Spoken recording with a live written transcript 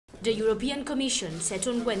The European Commission said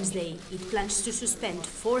on Wednesday it plans to suspend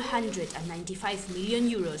 495 million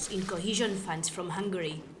euros in cohesion funds from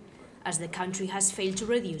Hungary, as the country has failed to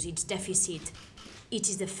reduce its deficit. It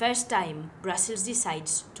is the first time Brussels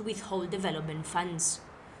decides to withhold development funds,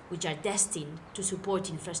 which are destined to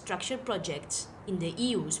support infrastructure projects in the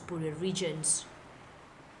EU's poorer regions.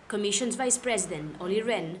 Commission's Vice President, Olli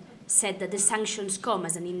Rehn, said that the sanctions come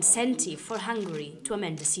as an incentive for Hungary to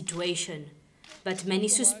amend the situation. But many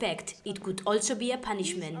suspect it could also be a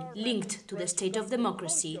punishment linked to the state of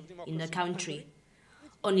democracy in the country.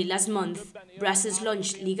 Only last month, Brussels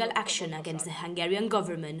launched legal action against the Hungarian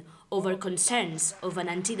government over concerns of an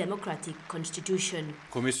anti-democratic constitution.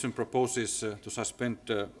 The Commission proposes to suspend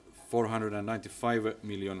 495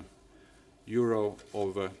 million euro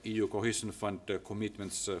of EU Cohesion Fund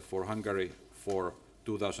commitments for Hungary for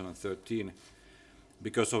 2013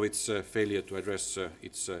 because of its failure to address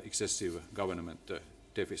its excessive government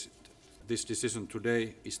deficit. This decision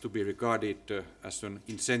today is to be regarded as an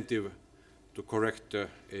incentive to correct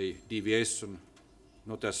a deviation,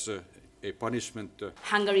 not as a punishment.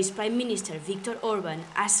 Hungary's Prime Minister Viktor Orban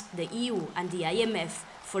asked the EU and the IMF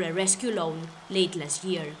for a rescue loan late last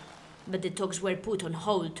year, but the talks were put on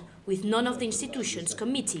hold, with none of the institutions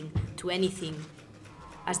committing to anything.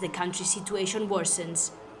 As the country's situation worsens,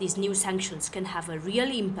 these new sanctions can have a real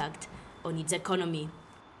impact on its economy.